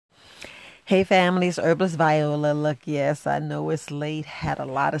Hey family, it's Herbalist Viola. Look, yes, I know it's late. Had a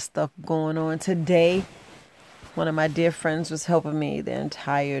lot of stuff going on today. One of my dear friends was helping me the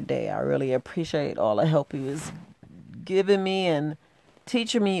entire day. I really appreciate all the help he was giving me and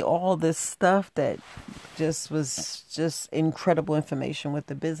teaching me all this stuff that just was just incredible information with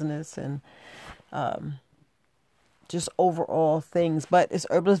the business and just overall things. But it's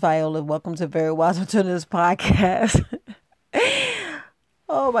Herbalist Viola. Welcome to Very Wise Alternatives Podcast.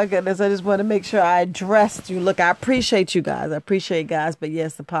 Oh my goodness. I just want to make sure I addressed you. Look, I appreciate you guys. I appreciate guys. But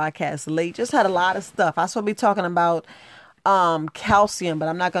yes, the podcast late. Just had a lot of stuff. I supposed to be talking about calcium, but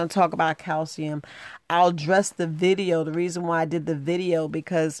I'm not going to talk about calcium. I'll address the video. The reason why I did the video,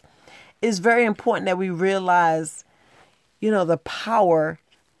 because it's very important that we realize, the power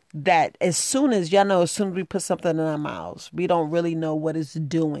that as soon as we put something in our mouths, we don't really know what it's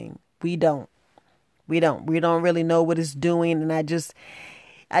doing. We don't really know what it's doing. And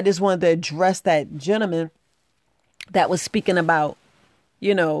I just wanted to address that gentleman that was speaking about,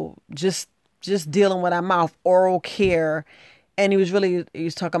 just dealing with our mouth, oral care. And he was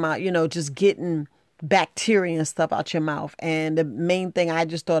talking about, just getting bacteria and stuff out your mouth. And the main thing I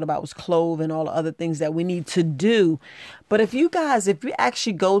just thought about was clove and all the other things that we need to do. But if you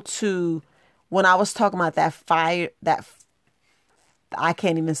actually go to, when I was talking about I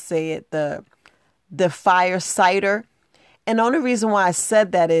can't even say it, the fire cider. And the only reason why I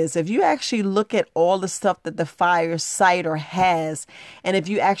said that is if you actually look at all the stuff that the fire cider has, and if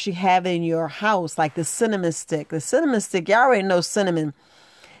you actually have it in your house, like the cinnamon stick, y'all already know cinnamon.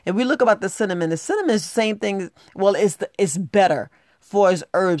 If we look about the cinnamon is the same thing. Well, it's better for as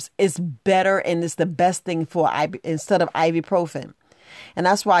herbs. It's better and it's the best thing instead of ibuprofen. And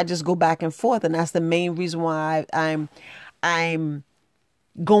that's why I just go back and forth. And that's the main reason why I'm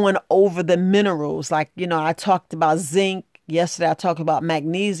going over the minerals. Like, I talked about zinc. Yesterday, I talked about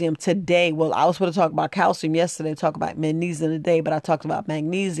magnesium. Today, well, I was supposed to talk about calcium yesterday, talk about magnesium today, but I talked about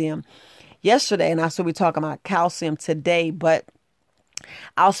magnesium yesterday, and I still be talking about calcium today, but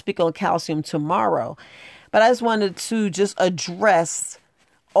I'll speak on calcium tomorrow. But I just wanted to just address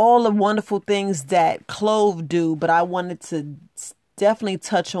all the wonderful things that clove do, but I wanted to definitely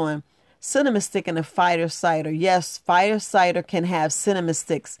touch on cinnamon stick and the fire cider. Yes, fire cider can have cinnamon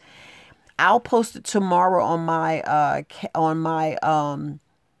sticks. I'll post it tomorrow on my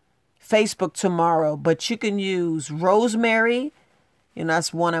Facebook tomorrow. But you can use rosemary.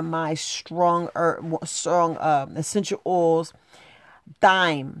 That's one of my strong essential oils.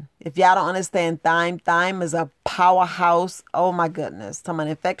 Thyme. If y'all don't understand thyme is a powerhouse. Oh my goodness, talking about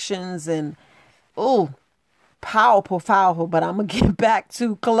infections and powerful. But I'm gonna get back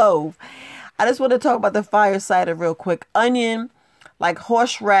to clove. I just want to talk about the fire cider real quick. Onion, like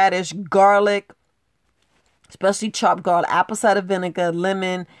horseradish, garlic, especially chopped garlic, apple cider vinegar,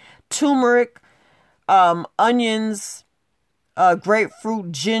 lemon, turmeric, onions,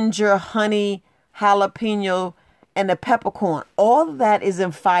 grapefruit, ginger, honey, jalapeno, and the peppercorn. All of that is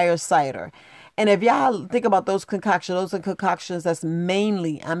in fire cider. And if y'all think about those are concoctions that's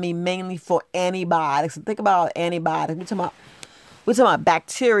mainly for antibiotics. Think about antibiotics. We're talking about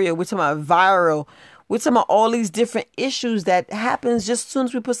bacteria. We're talking about viral. We're talking about all these different issues that happens just as soon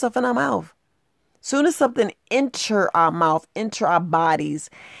as we put stuff in our mouth. Soon as something enter our mouth, enter our bodies.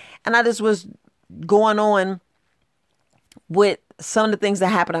 And I just was going on with some of the things that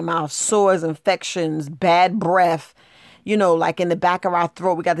happen in our mouth, sores, infections, bad breath, like in the back of our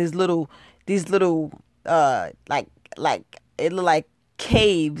throat, we got these little, like it look like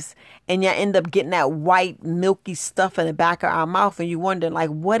caves, and you end up getting that white milky stuff in the back of our mouth. And you're wondering, like,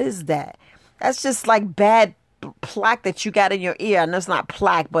 what is that? That's just like bad plaque that you got in your ear. I know it's not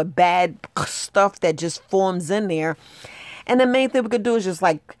plaque, but bad stuff that just forms in there. And the main thing we could do is just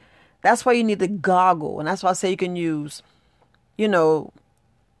like, that's why you need to goggle. And that's why I say you can use, a little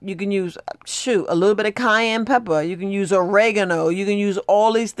bit of cayenne pepper. You can use oregano. You can use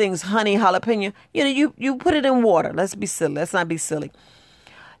all these things, honey, jalapeno. You put it in water. Let's not be silly.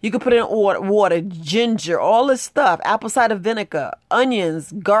 You can put it in water, ginger, all this stuff, apple cider vinegar,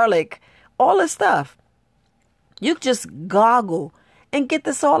 onions, garlic, all this stuff. You just goggle and get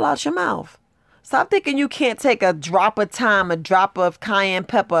this all out your mouth. Stop thinking you can't take a drop of thyme, a drop of cayenne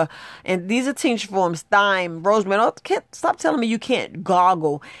pepper, and these are tincture forms, thyme, rosemary. Stop telling me you can't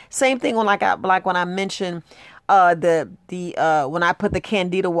goggle. Same thing when like when I mentioned when I put the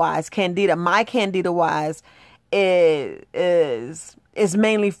Candida Wise. My Candida Wise is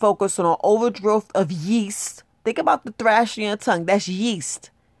mainly focused on an overgrowth of yeast. Think about the thrash in your tongue. That's yeast.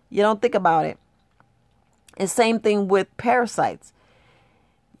 You don't think about it. And same thing with parasites.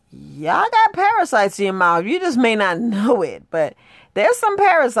 Y'all got parasites in your mouth. You just may not know it, but There's some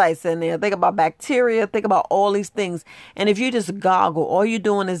parasites in there. Think about bacteria. Think about all these things. And if you just goggle, all you're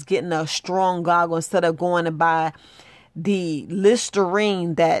doing is getting a strong goggle instead of going to buy the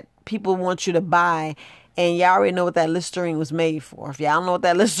Listerine that people want you to buy. And y'all already know what that Listerine was made for. If y'all don't know what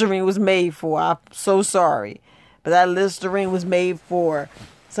that Listerine was made for, I'm so sorry. But that Listerine was made for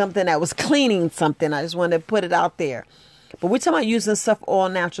something that was cleaning something. I just wanted to put it out there. But we're talking about using stuff, all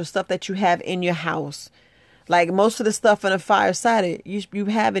natural stuff that you have in your house. Like most of the stuff in a fire cider, you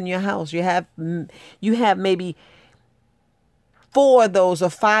have in your house. You have maybe 4 of those or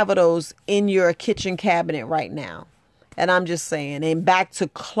 5 of those in your kitchen cabinet right now. And I'm just saying. And back to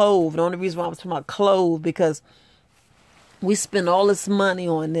clove. The only reason why I was talking about clove, because we spend all this money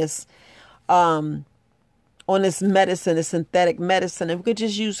on this medicine, this synthetic medicine, and we could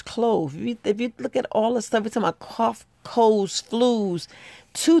just use clove. If you look at all the stuff, we're talking about cough, colds, flus,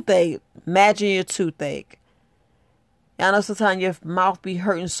 toothache. Imagine your toothache. I know sometimes your mouth be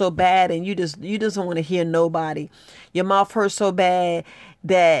hurting so bad and you just don't want to hear nobody. Your mouth hurts so bad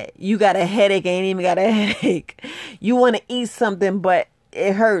that you got a headache, ain't even got a headache. You want to eat something, but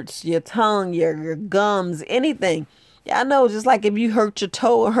it hurts. Your tongue, your gums, anything. Yeah, I know, just like if you hurt your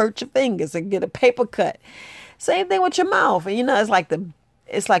toe or hurt your fingers and get a paper cut. Same thing with your mouth. And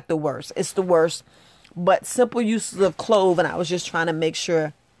it's like the worst. It's the worst. But simple uses of clove, and I was just trying to make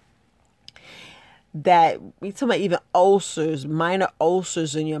sure that we talking about even ulcers, minor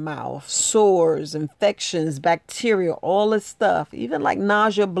ulcers in your mouth, sores, infections, bacteria, all this stuff, even like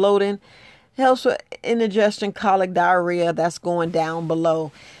nausea, bloating, helps with indigestion, colic, diarrhea. That's going down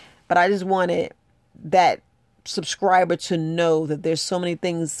below. But I just wanted that subscriber to know that there's so many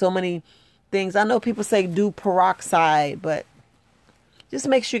things. I know people say do peroxide, but just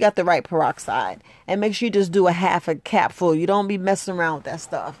make sure you got the right peroxide, and make sure you just do a half a capful. You don't be messing around with that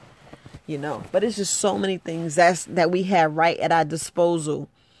stuff. But it's just so many things that we have right at our disposal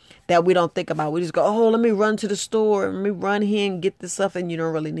that we don't think about. We just go, oh, let me run to the store, let me run here and get this stuff. And you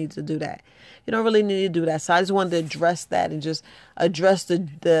don't really need to do that. You don't really need to do that. So I just wanted to address that and just address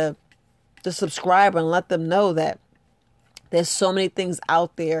the subscriber and let them know that there's so many things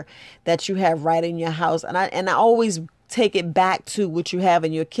out there that you have right in your house. And I always take it back to what you have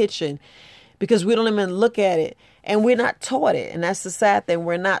in your kitchen, because we don't even look at it and we're not taught it. And that's the sad thing.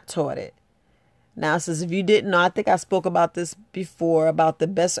 We're not taught it. Now, since if you didn't know, I think I spoke about this before, about the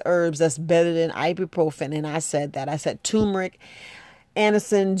best herbs that's better than ibuprofen. And I said that. I said turmeric,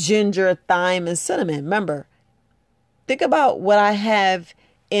 anise, ginger, thyme, and cinnamon. Remember, think about what I have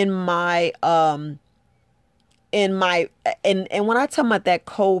in my, and when I talk about that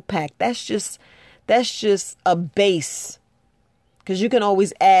cold pack, that's just a base. Because you can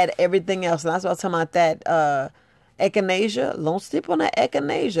always add everything else. And that's what I'm talking about, that echinacea. Don't sleep on that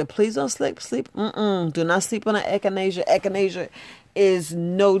echinacea. Please don't sleep. Do not sleep on that echinacea. Echinacea is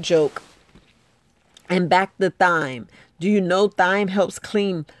no joke. And back to thyme. Do you know thyme helps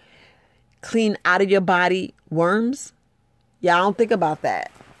clean out of your body worms? Yeah, I don't think about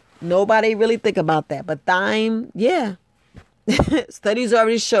that. Nobody really think about that. But thyme, yeah. Studies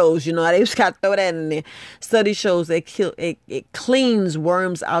already shows, they just got to throw that in there. Study shows it cleans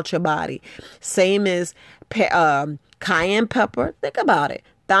worms out your body. Same as cayenne pepper. Think about it.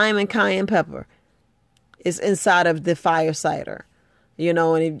 Thyme and cayenne pepper is inside of the fire cider.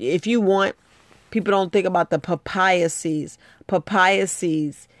 And if you want, people don't think about the papaya seeds. Papaya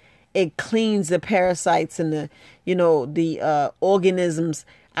seeds, it cleans the parasites and the organisms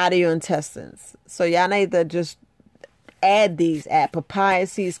out of your intestines. So y'all need to just add papaya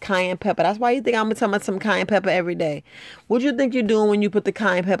seeds, cayenne pepper. That's why you think I'm talking about some cayenne pepper every day. What do you think you're doing when you put the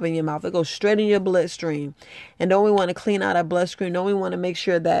cayenne pepper in your mouth? It goes straight in your bloodstream. And don't we want to clean out our bloodstream? Don't we want to make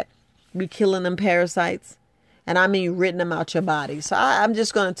sure that we're killing them parasites? And I mean ridding them out your body. So I'm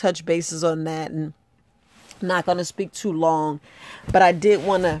just going to touch bases on that, and I'm not going to speak too long. But I did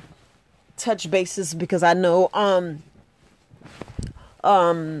want to touch bases because I know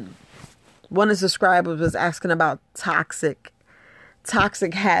one of the subscribers was asking about toxic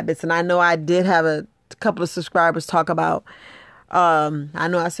habits. And I know I did have a couple of subscribers talk about, I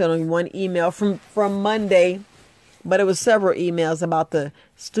know I sent only one email from Monday, but it was several emails about the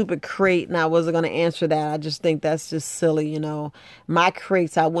stupid crate. And I wasn't going to answer that. I just think that's just silly. My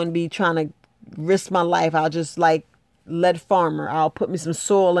crates, I wouldn't be trying to risk my life. I'll just let farmer. I'll put me some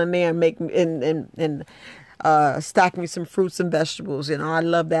soil in there and make and stack me some fruits and vegetables. I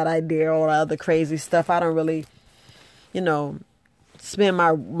love that idea. All the other crazy stuff I don't really, spend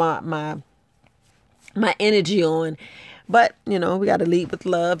my energy on. But we got to lead with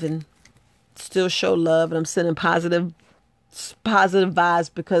love and still show love. And I'm sending positive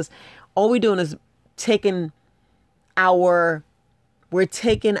vibes, because all we're doing is taking our we're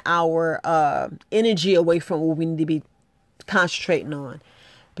taking our energy away from what we need to be concentrating on.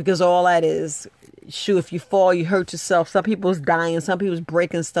 Because all that is, shoot, if you fall, you hurt yourself. Some people's dying. Some people's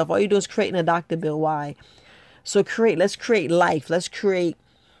breaking stuff. All you do is creating a doctor bill. Why? So let's create life. Let's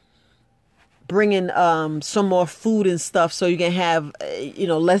bring in some more food and stuff so you can have,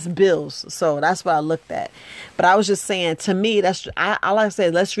 less bills. So that's what I looked at. But I was just saying, to me, I like to say,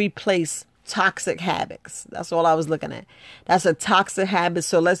 let's replace toxic habits. That's all I was looking at. That's a toxic habit.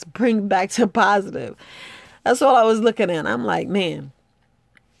 So let's bring back to positive. That's all I was looking at. I'm like, man,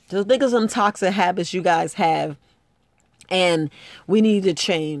 just think of some toxic habits you guys have, and we need to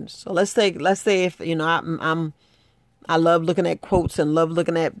change. So let's say if, I love looking at quotes and love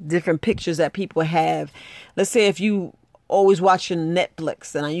looking at different pictures that people have. Let's say if you always watching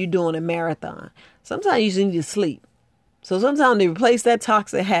Netflix and you doing a marathon, sometimes you just need to sleep. So sometimes to replace that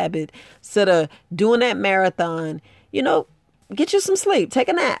toxic habit, instead of doing that marathon, get you some sleep, take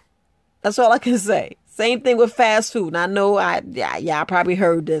a nap. That's all I can say. Same thing with fast food. And I know I probably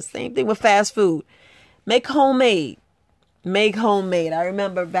heard this. Same thing with fast food. Make homemade. I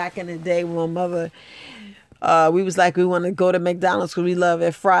remember back in the day when my mother, we was like, we want to go to McDonald's because we love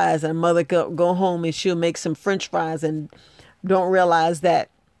their fries. And mother go home and she'll make some French fries and don't realize that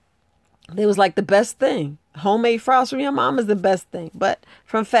they was like the best thing. Homemade fries from your mom is the best thing. But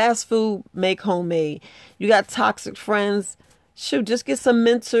from fast food, make homemade. You got toxic friends. Shoot, just get some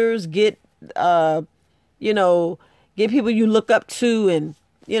mentors. Get people you look up to, and,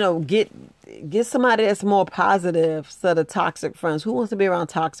 get somebody that's more positive instead of toxic friends. Who wants to be around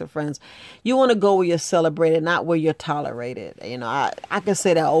toxic friends? You want to go where you're celebrated, not where you're tolerated. I can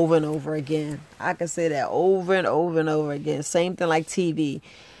say that over and over again. Same thing like TV.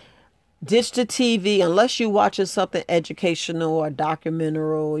 Ditch the TV unless you're watching something educational or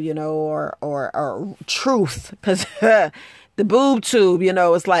documentary, or truth. Because the boob tube,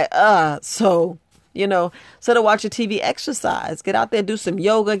 it's like, so... instead of watching TV, exercise. Get out there, do some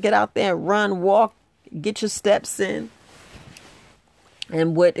yoga. Get out there and run, walk, get your steps in.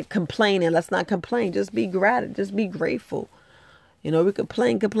 And with complaining, let's not complain. Just be grateful. Just be grateful. We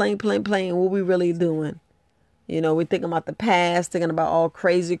complain. What we really doing? We're thinking about the past, thinking about all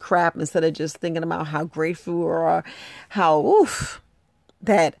crazy crap instead of just thinking about how grateful we are,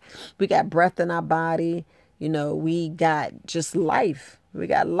 that we got breath in our body. We got just life. We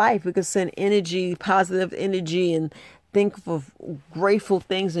got life. We can send energy, positive energy, and think of grateful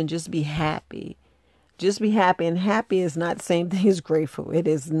things and just be happy. Just be happy. And happy is not the same thing as grateful. It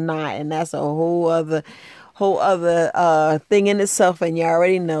is not. And that's a whole other thing in itself. And you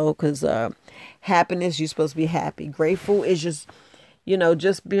already know, because happiness, you're supposed to be happy. Grateful is just,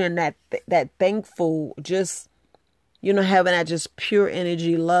 just being that thankful, just, having that just pure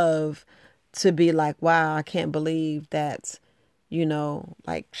energy, love, to be like, wow, I can't believe that.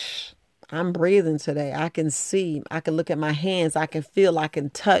 I'm breathing today. I can see, I can look at my hands, I can feel, I can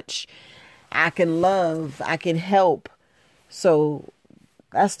touch, I can love, I can help. So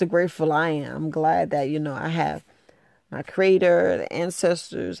that's the grateful I am. I'm glad that, I have my creator, the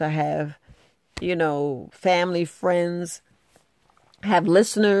ancestors, I have, family, friends, I have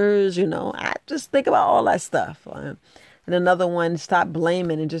listeners, I just think about all that stuff. And another one, stop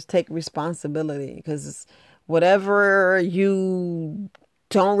blaming and just take responsibility, because it's, whatever you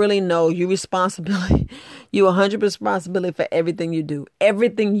don't really know, you 100% responsibility for everything you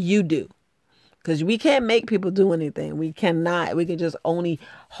do. Because we can't make people do anything. We cannot. We can just only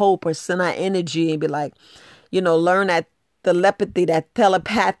hope or send our energy and be like, learn that telepathy, that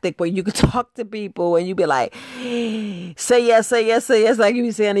telepathic, where you can talk to people and you be like, say yes, say yes, say yes, like you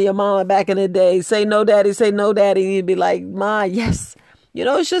be saying to your mama back in the day. Say no, daddy, say no, daddy. And you'd be like, Ma, yes.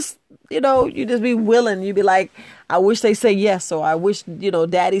 It's just, you just be willing. You be like, I wish they say yes. Or I wish,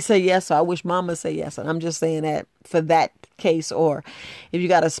 daddy say yes. Or I wish mama say yes. And I'm just saying that for that case. Or if you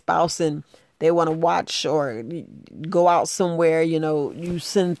got a spouse and they want to watch or go out somewhere, you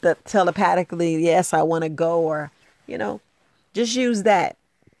send that telepathically, yes, I want to go. Or, just use that.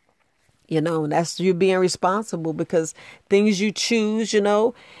 And that's you being responsible, because things you choose,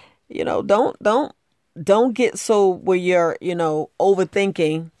 don't get so where you're,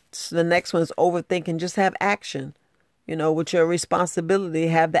 overthinking. So the next one is overthinking. Just have action, with your responsibility,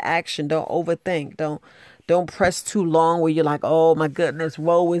 have the action. Don't overthink. Don't press too long where you're like, oh my goodness,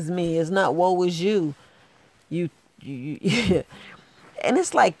 woe is me. It's not woe is you. You and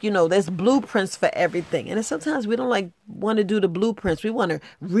it's like, there's blueprints for everything. And sometimes we don't want to do the blueprints. We want to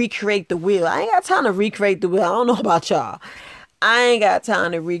recreate the wheel. I ain't got time to recreate the wheel. I don't know about y'all. I ain't got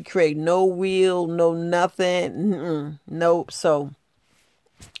time to recreate no wheel, no nothing. Nope. So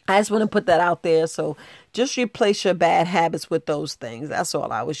I just want to put that out there. So just replace your bad habits with those things. That's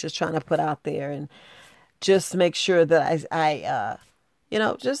all I was just trying to put out there, and just make sure that just,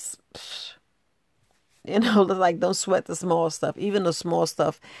 like, don't sweat the small stuff. Even the small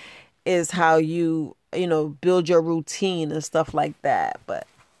stuff is how you build your routine and stuff like that. But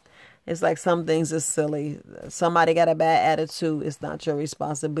it's like some things is silly. Somebody got a bad attitude. It's not your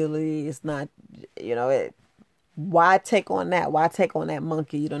responsibility. It's not, why take on that? Why take on that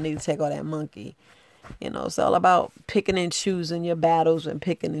monkey? You don't need to take on that monkey. It's all about picking and choosing your battles and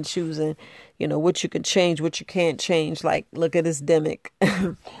picking and choosing, what you can change, what you can't change. Like, look at this demic.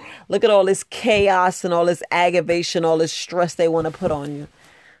 Look at all this chaos and all this aggravation, all this stress they want to put on you.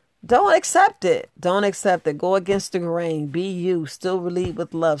 Don't accept it. Don't accept it. Go against the grain. Be you. Still lead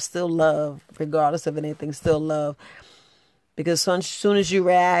with love. Still love, regardless of anything. Still love. Because as soon as you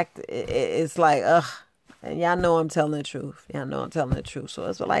react, it's like, ugh. And y'all know I'm telling the truth. Y'all know I'm telling the truth. So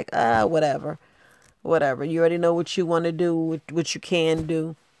it's like, whatever. Whatever. You already know what you want to do, what you can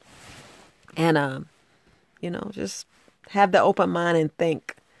do. And, just have the open mind and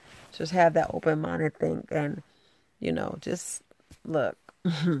think. Just have that open mind and think. And, just look.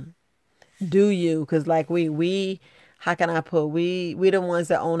 Do you? Because like how can I put, we the ones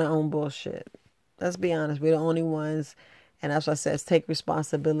that own our own bullshit. Let's be honest. We're the only ones. And that's what I said, take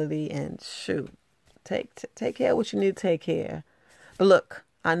responsibility and shoot. Take care of what you need to take care. But look,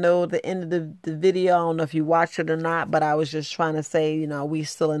 I know the end of the video, I don't know if you watched it or not, but I was just trying to say, we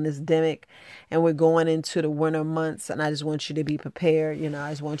still in this demic and we're going into the winter months, and I just want you to be prepared.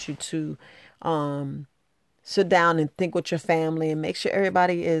 I just want you to sit down and think with your family and make sure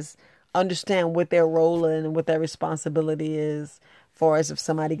everybody understand what their role and what their responsibility is. Far as if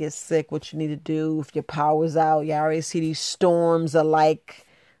somebody gets sick, what you need to do. If your power's out, you already see these storms are like,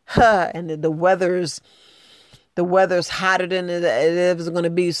 and the weather's hotter than it is going to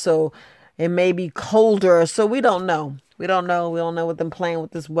be, so it may be colder. So we don't know. We don't know what them playing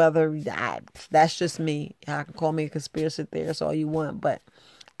with this weather. That's just me. Y'all can call me a conspiracy theorist all you want, but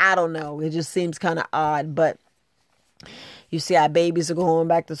I don't know. It just seems kind of odd. But you see, our babies are going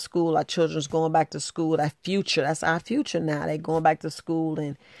back to school. Our children's going back to school. That's our future now. They're going back to school.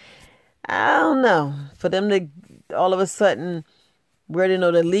 And I don't know. For them to all of a sudden, we already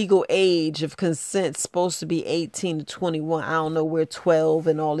know the legal age of consent is supposed to be 18 to 21. I don't know where 12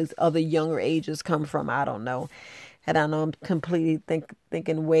 and all these other younger ages come from. I don't know. And I know I'm completely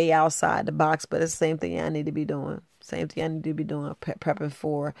thinking way outside the box, but it's the same thing I need to be doing. Same thing I need to be doing, prepping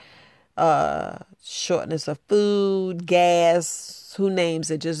for shortness of food, gas, who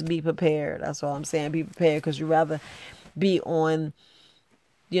names it. Just be prepared. That's all I'm saying. Be prepared, because you rather be on,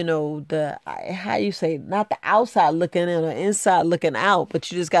 how you say, not the outside looking in or inside looking out,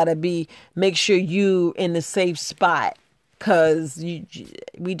 but you just got to make sure you in the safe spot. Because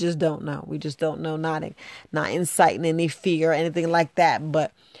we just don't know. We just don't know. Not inciting any fear or anything like that.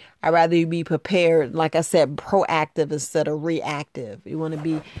 But I'd rather you be prepared, like I said, proactive instead of reactive. We want to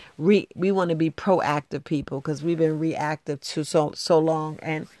be proactive people, because we've been reactive to so long.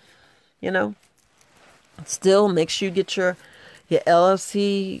 And still make sure you get your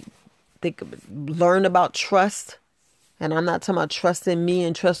LLC. Learn about trust. And I'm not talking about trusting me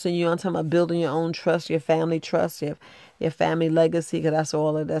and trusting you. I'm talking about building your own trust, your family trust, your family legacy, because that's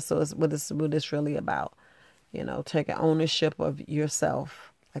all of that. So it's what it's really about. Taking ownership of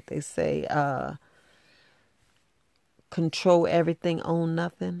yourself. Like they say, control everything, own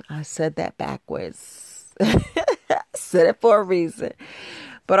nothing. I said that backwards. I said it for a reason.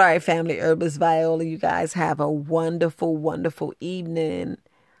 But all right, family, Herbalist Viola, you guys have a wonderful, wonderful evening.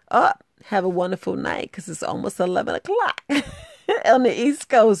 Have a wonderful night, because it's almost 11 o'clock on the East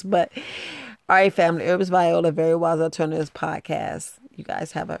Coast. But all right, family, Herbalist Viola, Very Wise Alternatives Podcast. You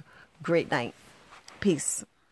guys have a great night. Peace.